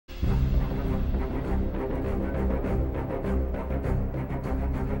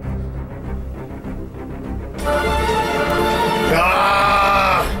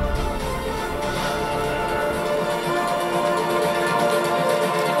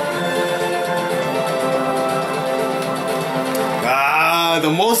the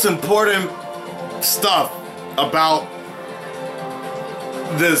most important stuff about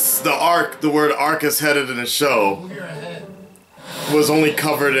the arc, the word arc is headed in the show, was only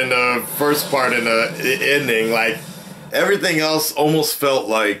covered in the first part and the ending. Like, everything else almost felt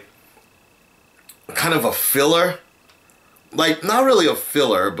like kind of a filler. Like, not really a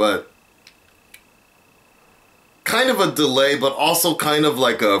filler, but kind of a delay, but also kind of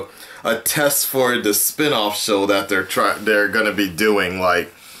like a test for the spin-off show that they're gonna be doing.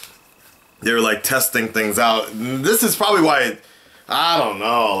 Like, they're like testing things out. This is probably why I don't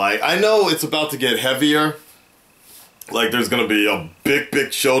know. Like, I know it's about to get heavier. Like, there's gonna be a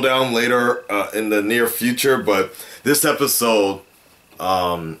big showdown later in the near future, but this episode,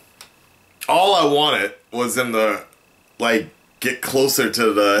 all I wanted was them to, like, get closer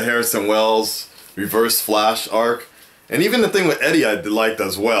to the Harrison Wells Reverse Flash arc. And even the thing with Eddie I liked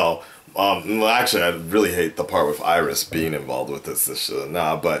as well. Actually, I really hate the part with Iris being involved with this show.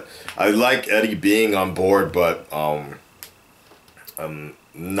 Nah, but I like Eddie being on board, but I'm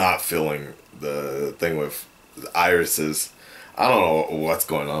not feeling the thing with Iris's. I don't know what's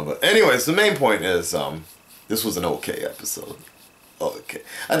going on, but anyways, the main point is this was an okay episode. Okay,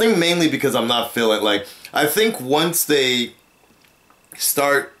 I think mainly because I'm not feeling like, I think once they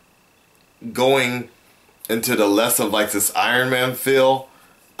start going into the less of like this Iron Man feel,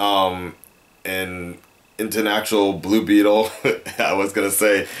 and into an actual Blue Beetle, I was gonna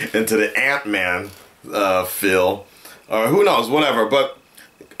say into the Ant-Man feel, or who knows, whatever. But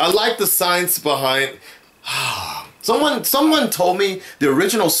I like the science behind. Someone told me the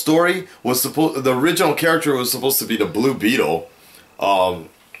original story was the original character was supposed to be the Blue Beetle,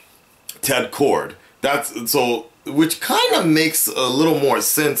 Ted Kord. That's so, which kind of makes a little more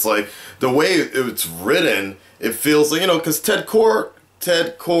sense. Like, the way it's written, it feels like, you know, because Ted Kord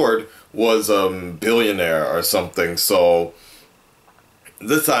was a billionaire or something. So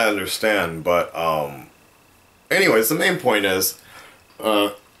this I understand, but anyways, the main point is,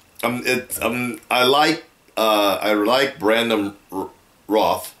 I like Brandon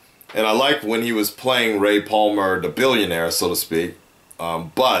Roth, and I like when he was playing Ray Palmer, the billionaire, so to speak.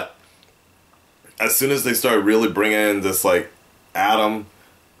 But as soon as they started really bringing in this like Atom,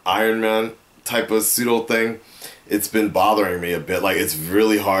 Iron Man type of pseudo thing, it's been bothering me a bit. Like, it's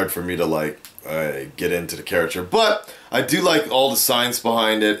really hard for me to like get into the character. But I do like all the science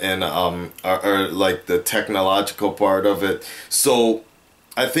behind it, and or like the technological part of it. So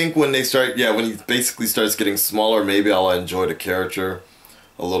I think when they start, yeah, when he basically starts getting smaller, maybe I'll enjoy the character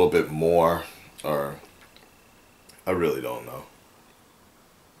a little bit more. Or I really don't know.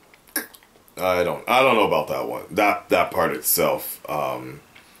 I don't know about that one. That part itself.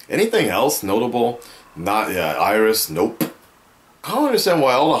 Anything else notable? Not, yeah, Iris, nope. I don't understand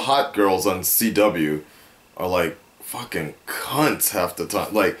why all the hot girls on CW are like fucking cunts half the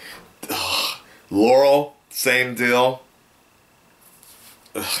time. Like, Laurel, same deal.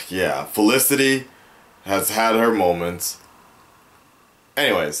 Yeah, Felicity has had her moments.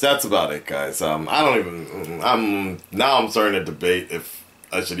 Anyways, that's about it, guys. I'm starting to debate if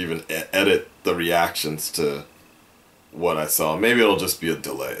I should even edit the reactions to what I saw. Maybe it'll just be a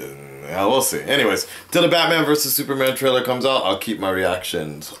delay. Yeah, we'll see. Anyways, till the Batman vs Superman trailer comes out, I'll keep my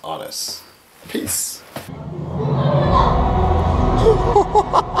reactions honest. Peace.